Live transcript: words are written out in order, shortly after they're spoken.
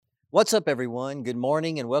What's up, everyone? Good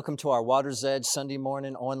morning and welcome to our Water's Edge Sunday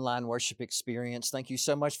morning online worship experience. Thank you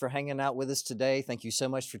so much for hanging out with us today. Thank you so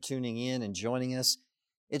much for tuning in and joining us.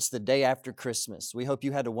 It's the day after Christmas. We hope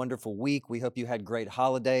you had a wonderful week. We hope you had great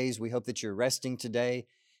holidays. We hope that you're resting today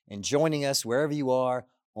and joining us wherever you are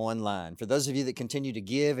online. For those of you that continue to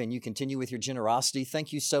give and you continue with your generosity,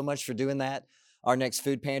 thank you so much for doing that. Our next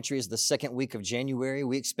food pantry is the second week of January.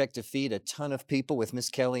 We expect to feed a ton of people with Miss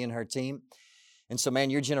Kelly and her team. And so, man,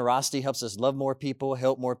 your generosity helps us love more people,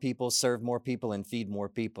 help more people, serve more people, and feed more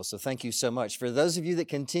people. So thank you so much. For those of you that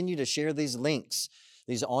continue to share these links,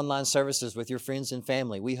 these online services with your friends and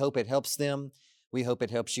family, we hope it helps them. We hope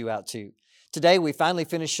it helps you out too. Today, we finally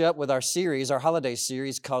finish up with our series, our holiday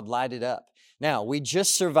series called Light It Up. Now, we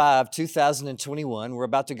just survived 2021. We're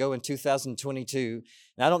about to go in 2022.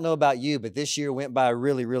 And I don't know about you, but this year went by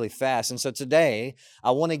really, really fast. And so today,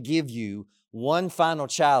 I want to give you one final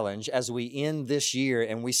challenge as we end this year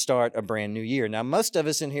and we start a brand new year. Now, most of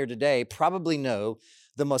us in here today probably know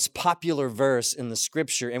the most popular verse in the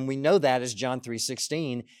scripture, and we know that is John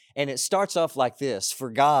 3:16, and it starts off like this: "For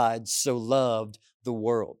God so loved the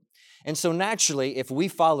world." And so naturally, if we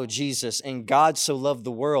follow Jesus and God so loved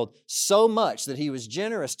the world so much that he was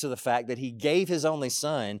generous to the fact that he gave his only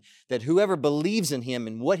son, that whoever believes in him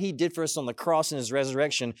and what he did for us on the cross and his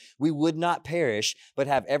resurrection, we would not perish, but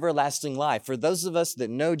have everlasting life. For those of us that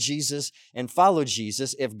know Jesus and follow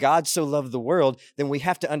Jesus, if God so loved the world, then we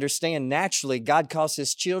have to understand naturally God calls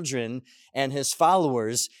his children and his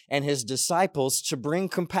followers and his disciples to bring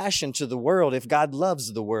compassion to the world if God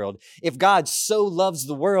loves the world. If God so loves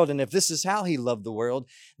the world, and if this is how he loved the world,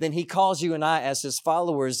 then he calls you and I as his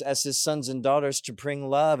followers, as his sons and daughters, to bring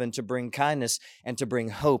love and to bring kindness and to bring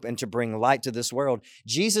hope and to bring light to this world.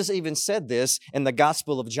 Jesus even said this in the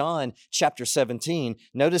Gospel of John, chapter 17.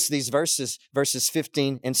 Notice these verses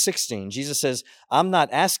 15 and 16. Jesus says, "I'm not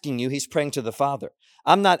asking you," he's praying to the Father,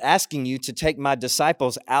 "I'm not asking you to take my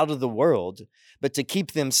disciples out of the world, but to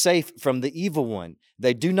keep them safe from the evil one.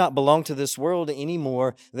 They do not belong to this world any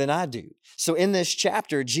more than I do." So in this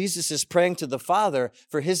chapter, Jesus is praying to the Father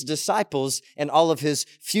for his disciples and all of his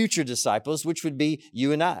future disciples, which would be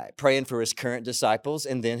you and I, praying for his current disciples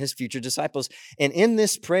and then his future disciples. And in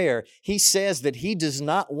this prayer, he says that he does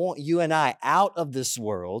not want you and I out of this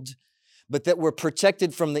world, but that we're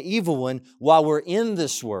protected from the evil one while we're in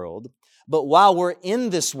this world. But while we're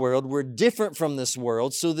in this world, we're different from this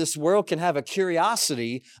world, so this world can have a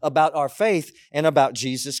curiosity about our faith and about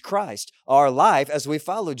Jesus Christ. Our life as we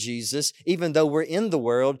follow Jesus, even though we're in the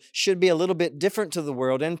world, should be a little bit different to the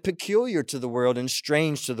world and peculiar to the world and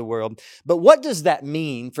strange to the world. But what does that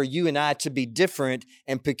mean for you and I to be different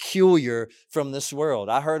and peculiar from this world?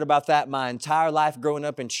 I heard about that my entire life growing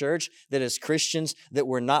up in church, that as Christians, that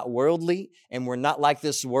we're not worldly and we're not like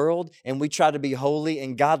this world and we try to be holy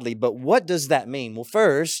and godly. But what does that mean? Well,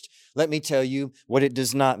 first, let me tell you what it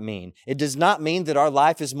does not mean. It does not mean that our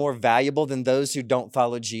life is more valuable than those who don't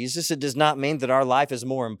follow Jesus. It does not mean that our life is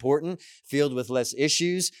more important, filled with less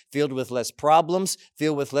issues, filled with less problems,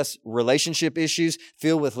 filled with less relationship issues,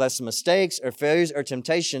 filled with less mistakes or failures or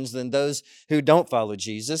temptations than those who don't follow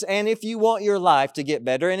Jesus. And if you want your life to get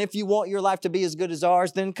better, and if you want your life to be as good as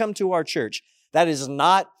ours, then come to our church. That is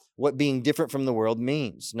not what being different from the world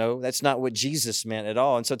means. No, that's not what Jesus meant at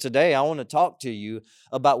all. And so today I want to talk to you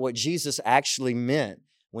about what Jesus actually meant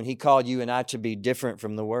when he called you and I to be different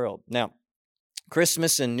from the world. Now,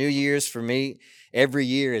 Christmas and New Year's for me every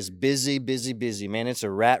year is busy, busy, busy. Man, it's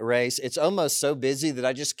a rat race. It's almost so busy that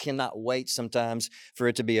I just cannot wait sometimes for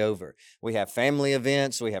it to be over. We have family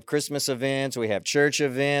events, we have Christmas events, we have church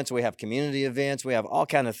events, we have community events, we have all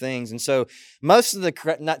kind of things. And so most of the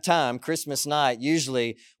time, Christmas night,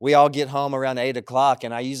 usually we all get home around 8 o'clock,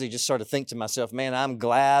 and I usually just sort of think to myself, man, I'm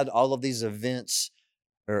glad all of these events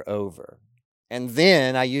are over. And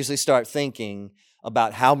then I usually start thinking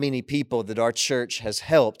about how many people that our church has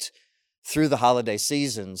helped through the holiday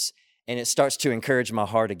seasons, and it starts to encourage my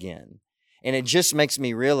heart again. And it just makes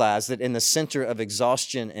me realize that in the center of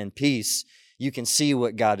exhaustion and peace, you can see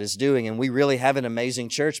what God is doing. And we really have an amazing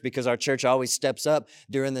church because our church always steps up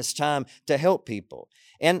during this time to help people.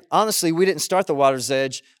 And honestly, we didn't start the Water's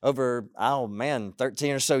Edge over,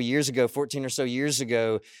 13 or so years ago, 14 or so years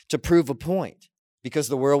ago to prove a point, because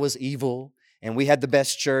the world was evil. And we had the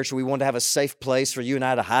best church. We wanted to have a safe place for you and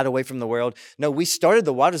I to hide away from the world. No, we started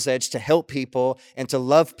the Water's Edge to help people and to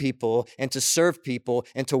love people and to serve people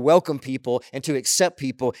and to welcome people and to accept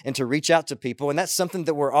people and to reach out to people. And that's something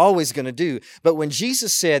that we're always going to do. But when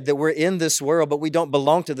Jesus said that we're in this world, but we don't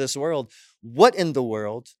belong to this world, what in the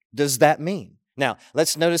world does that mean? Now,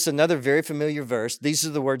 let's notice another very familiar verse. These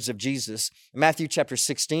are the words of Jesus. Matthew chapter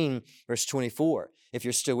 16, verse 24. If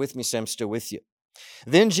you're still with me, say, I'm still with you.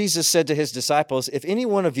 Then Jesus said to his disciples, if any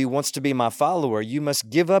one of you wants to be my follower, you must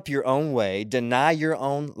give up your own way, deny your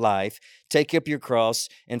own life, take up your cross,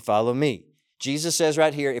 and follow me. Jesus says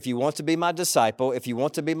right here, if you want to be my disciple, if you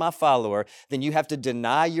want to be my follower, then you have to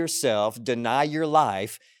deny yourself, deny your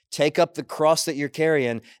life, take up the cross that you're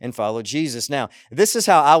carrying and follow Jesus. Now, this is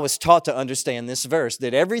how I was taught to understand this verse,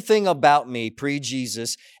 that everything about me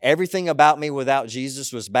pre-Jesus, everything about me without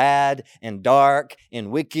Jesus was bad and dark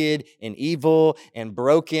and wicked and evil and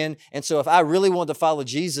broken. And so if I really wanted to follow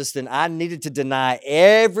Jesus, then I needed to deny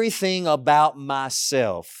everything about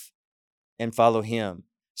myself and follow him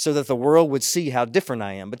so that the world would see how different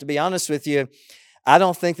I am. But to be honest with you, I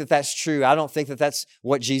don't think that that's true. I don't think that that's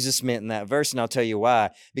what Jesus meant in that verse, and I'll tell you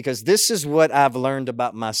why. Because this is what I've learned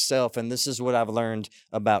about myself, and this is what I've learned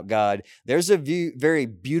about God. There's a very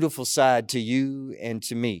beautiful side to you and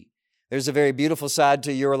to me. There's a very beautiful side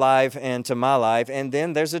to your life and to my life, and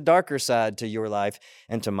then there's a darker side to your life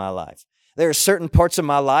and to my life. There are certain parts of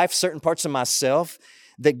my life, certain parts of myself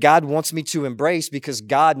that God wants me to embrace because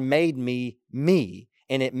God made me me.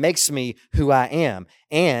 And it makes me who I am.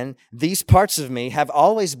 And these parts of me have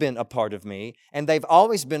always been a part of me, and they've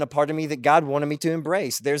always been a part of me that God wanted me to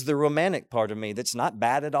embrace. There's the romantic part of me that's not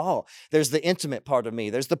bad at all. There's the intimate part of me.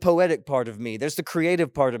 There's the poetic part of me. There's the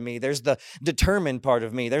creative part of me. There's the determined part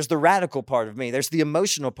of me. There's the radical part of me. There's the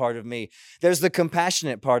emotional part of me. There's the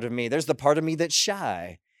compassionate part of me. There's the part of me that's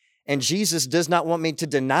shy. And Jesus does not want me to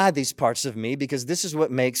deny these parts of me because this is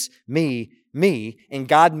what makes me, me, and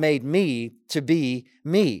God made me to be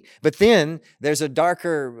me. But then there's a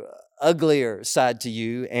darker, uglier side to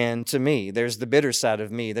you and to me. There's the bitter side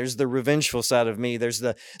of me. There's the revengeful side of me. There's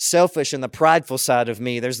the selfish and the prideful side of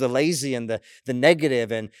me. There's the lazy and the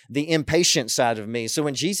negative and the impatient side of me. So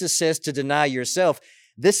when Jesus says to deny yourself,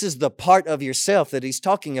 this is the part of yourself that he's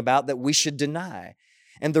talking about that we should deny.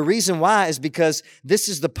 And the reason why is because this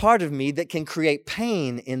is the part of me that can create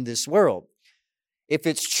pain in this world. If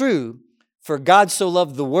it's true, for God so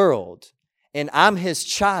loved the world, and I'm his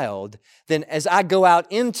child, then as I go out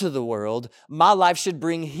into the world, my life should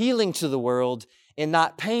bring healing to the world and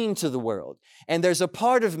not pain to the world. And there's a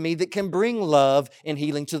part of me that can bring love and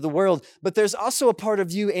healing to the world, but there's also a part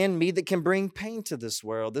of you and me that can bring pain to this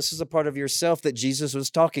world. This is a part of yourself that Jesus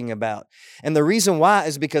was talking about. And the reason why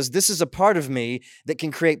is because this is a part of me that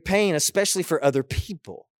can create pain, especially for other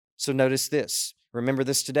people. So notice this. Remember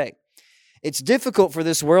this today. It's difficult for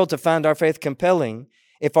this world to find our faith compelling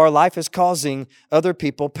if our life is causing other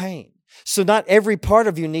people pain. So not every part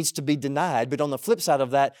of you needs to be denied, but on the flip side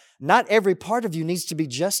of that, not every part of you needs to be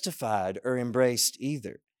justified or embraced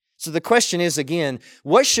either. So the question is, again,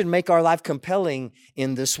 what should make our life compelling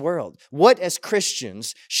in this world? What, as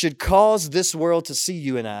Christians, should cause this world to see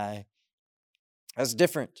you and I as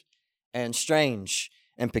different and strange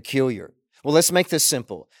and peculiar? Well, let's make this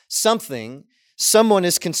simple. Someone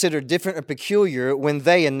is considered different or peculiar when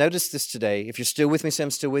they, and notice this today, if you're still with me, say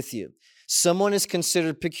I'm still with you. Someone is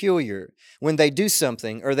considered peculiar when they do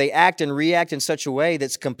something or they act and react in such a way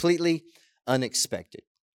that's completely unexpected.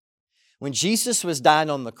 When Jesus was dying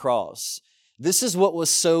on the cross, this is what was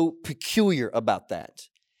so peculiar about that.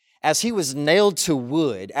 As he was nailed to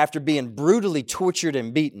wood after being brutally tortured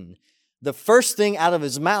and beaten, the first thing out of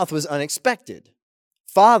his mouth was unexpected.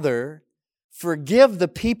 Father, forgive the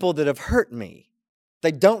people that have hurt me.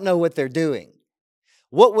 They don't know what they're doing.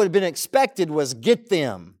 What would have been expected was get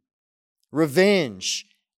them. Revenge,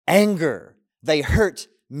 anger, they hurt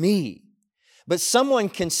me. But someone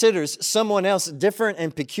considers someone else different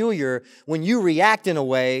and peculiar when you react in a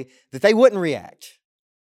way that they wouldn't react.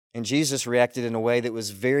 And Jesus reacted in a way that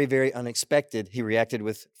was very, very unexpected. He reacted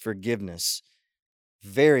with forgiveness.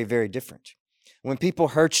 Very, very different. When people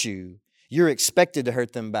hurt you, you're expected to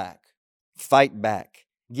hurt them back, fight back.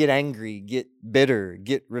 Get angry, get bitter,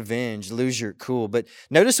 get revenge, lose your cool. But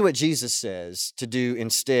notice what Jesus says to do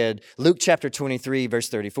instead. Luke chapter 23, verse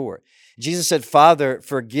 34. Jesus said, Father,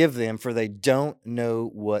 forgive them, for they don't know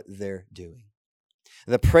what they're doing.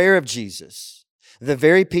 The prayer of Jesus, the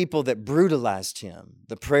very people that brutalized him,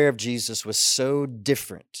 the prayer of Jesus was so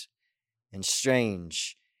different and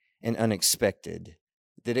strange and unexpected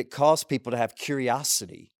that it caused people to have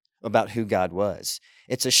curiosity about who God was.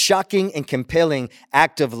 It's a shocking and compelling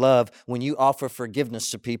act of love when you offer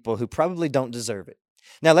forgiveness to people who probably don't deserve it.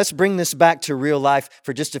 Now, let's bring this back to real life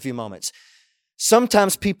for just a few moments.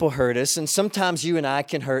 Sometimes people hurt us, and sometimes you and I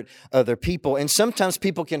can hurt other people, and sometimes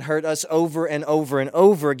people can hurt us over and over and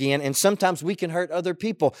over again, and sometimes we can hurt other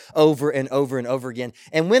people over and over and over again.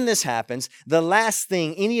 And when this happens, the last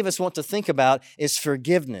thing any of us want to think about is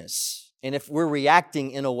forgiveness. And if we're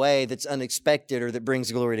reacting in a way that's unexpected or that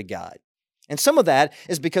brings glory to God. And some of that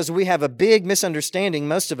is because we have a big misunderstanding,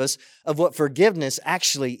 most of us, of what forgiveness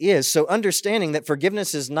actually is. So understanding that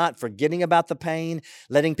forgiveness is not forgetting about the pain,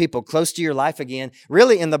 letting people close to your life again.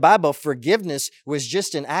 Really, in the Bible, forgiveness was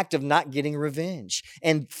just an act of not getting revenge.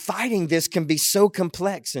 And fighting this can be so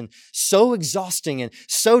complex and so exhausting and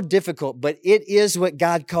so difficult, but it is what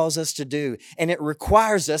God calls us to do. And it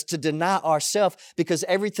requires us to deny ourselves because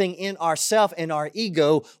everything in ourself and our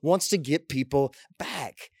ego wants to get people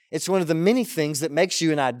back. It's one of the many things that makes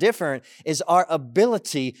you and I different is our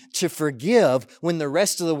ability to forgive when the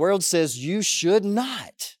rest of the world says you should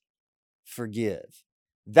not forgive.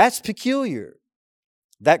 That's peculiar.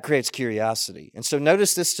 That creates curiosity. And so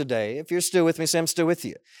notice this today. If you're still with me, say I'm still with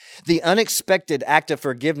you. The unexpected act of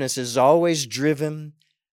forgiveness is always driven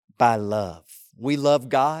by love. We love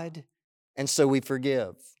God, and so we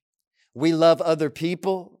forgive. We love other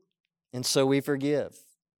people, and so we forgive.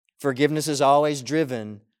 Forgiveness is always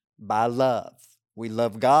driven by love. We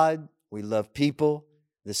love God. We love people.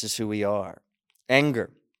 This is who we are.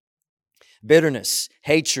 Anger, bitterness,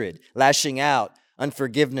 hatred, lashing out,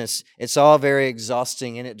 unforgiveness. It's all very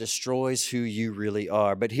exhausting and it destroys who you really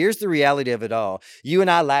are. But here's the reality of it all. You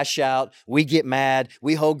and I lash out. We get mad.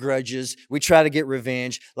 We hold grudges. We try to get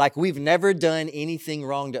revenge like we've never done anything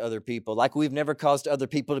wrong to other people, like we've never caused other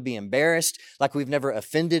people to be embarrassed, like we've never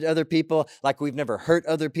offended other people, like we've never hurt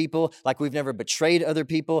other people, like we've never betrayed other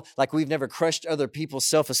people, like we've never crushed other people's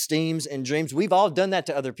self-esteems and dreams. We've all done that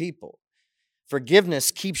to other people.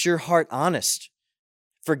 Forgiveness keeps your heart honest.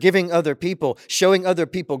 Forgiving other people, showing other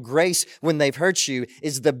people grace when they've hurt you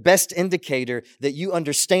is the best indicator that you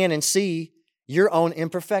understand and see your own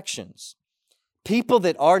imperfections. People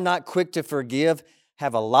that are not quick to forgive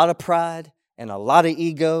have a lot of pride and a lot of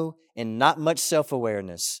ego and not much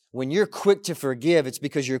self-awareness. When you're quick to forgive, it's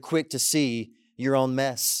because you're quick to see your own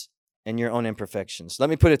mess and your own imperfections.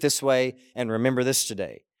 Let me put it this way and remember this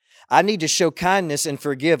today. I need to show kindness and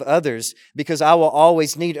forgive others because I will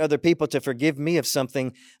always need other people to forgive me of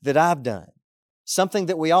something that I've done. Something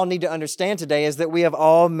that we all need to understand today is that we have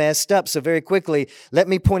all messed up. So very quickly, let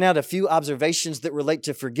me point out a few observations that relate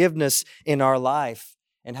to forgiveness in our life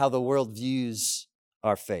and how the world views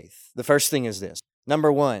our faith. The first thing is this.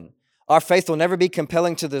 Number one, our faith will never be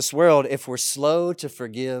compelling to this world if we're slow to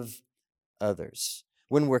forgive others.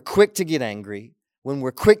 When we're quick to get angry, when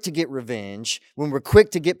we're quick to get revenge, when we're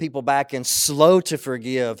quick to get people back and slow to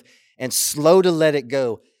forgive and slow to let it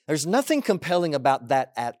go, there's nothing compelling about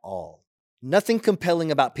that at all. Nothing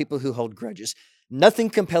compelling about people who hold grudges.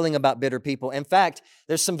 Nothing compelling about bitter people. In fact,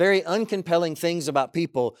 there's some very uncompelling things about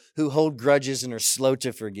people who hold grudges and are slow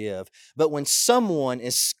to forgive. But when someone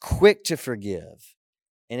is quick to forgive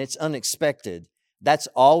and it's unexpected, that's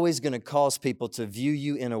always going to cause people to view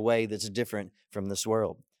you in a way that's different from this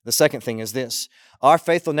world. The second thing is this. Our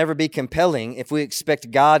faith will never be compelling if we expect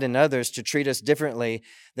God and others to treat us differently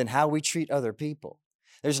than how we treat other people.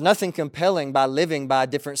 There's nothing compelling by living by a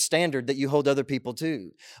different standard that you hold other people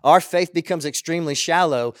to. Our faith becomes extremely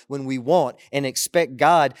shallow when we want and expect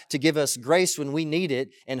God to give us grace when we need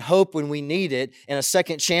it, and hope when we need it, and a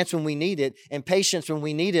second chance when we need it, and patience when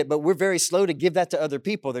we need it, but we're very slow to give that to other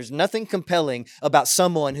people. There's nothing compelling about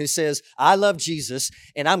someone who says, I love Jesus,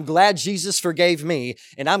 and I'm glad Jesus forgave me,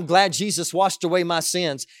 and I'm glad Jesus washed away my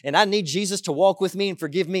sins, and I need Jesus to walk with me and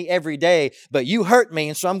forgive me every day, but you hurt me,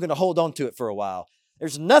 and so I'm going to hold on to it for a while.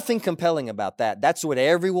 There's nothing compelling about that. That's what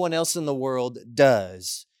everyone else in the world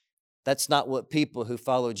does. That's not what people who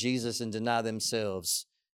follow Jesus and deny themselves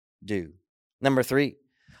do. Number three,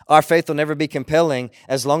 our faith will never be compelling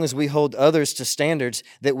as long as we hold others to standards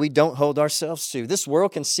that we don't hold ourselves to. This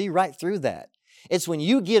world can see right through that. It's when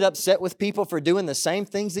you get upset with people for doing the same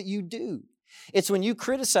things that you do. It's when you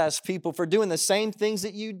criticize people for doing the same things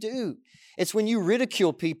that you do. It's when you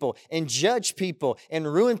ridicule people and judge people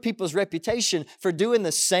and ruin people's reputation for doing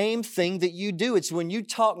the same thing that you do. It's when you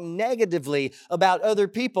talk negatively about other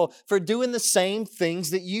people for doing the same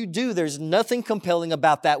things that you do. There's nothing compelling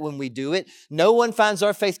about that when we do it. No one finds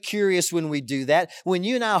our faith curious when we do that. When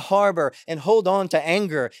you and I harbor and hold on to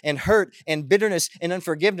anger and hurt and bitterness and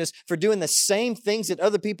unforgiveness for doing the same things that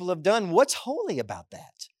other people have done, what's holy about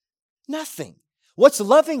that? Nothing. What's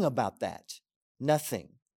loving about that? Nothing.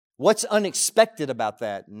 What's unexpected about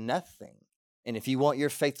that? Nothing. And if you want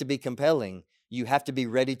your faith to be compelling, you have to be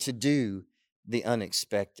ready to do the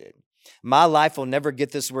unexpected. My life will never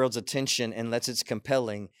get this world's attention unless it's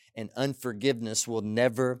compelling, and unforgiveness will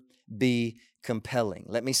never be compelling.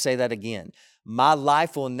 Let me say that again. My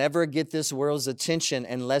life will never get this world's attention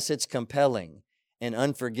unless it's compelling, and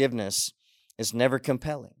unforgiveness is never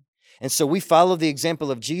compelling. And so we follow the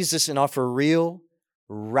example of Jesus and offer real,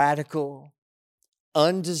 radical,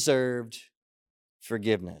 undeserved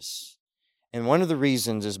forgiveness. And one of the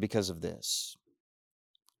reasons is because of this.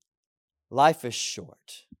 Life is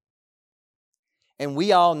short. And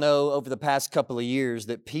we all know over the past couple of years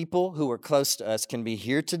that people who are close to us can be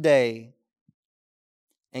here today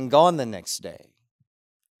and gone the next day.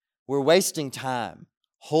 We're wasting time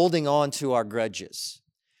holding on to our grudges.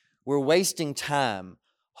 We're wasting time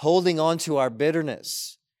holding on to our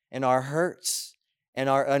bitterness and our hurts and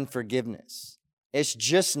our unforgiveness. It's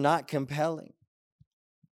just not compelling.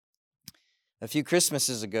 A few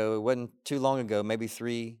Christmases ago, it wasn't too long ago, maybe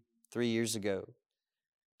three years ago,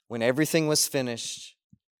 when everything was finished,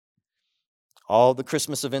 all the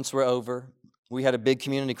Christmas events were over. We had a big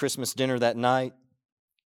community Christmas dinner that night.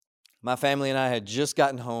 My family and I had just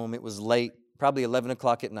gotten home. It was late, probably 11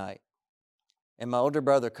 o'clock at night. And my older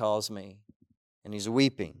brother calls me, and he's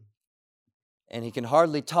weeping. And he can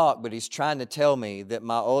hardly talk, but he's trying to tell me that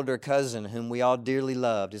my older cousin, whom we all dearly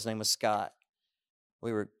loved, his name was Scott,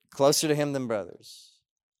 we were closer to him than brothers,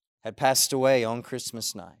 had passed away on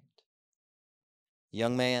Christmas night.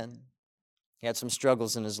 Young man, he had some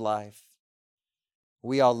struggles in his life.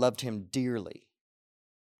 We all loved him dearly.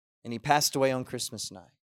 And he passed away on Christmas night.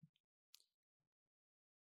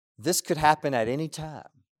 This could happen at any time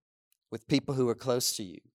with people who are close to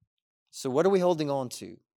you. So what are we holding on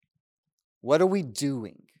to? What are we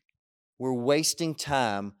doing? We're wasting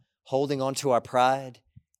time holding on to our pride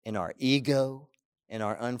and our ego and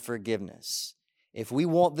our unforgiveness. If we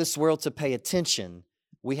want this world to pay attention,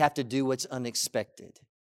 we have to do what's unexpected.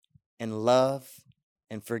 And love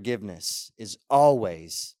and forgiveness is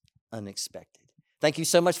always unexpected. Thank you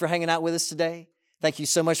so much for hanging out with us today. Thank you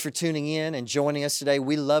so much for tuning in and joining us today.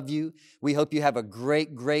 We love you. We hope you have a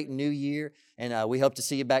great, great new year, and we hope to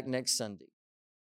see you back next Sunday.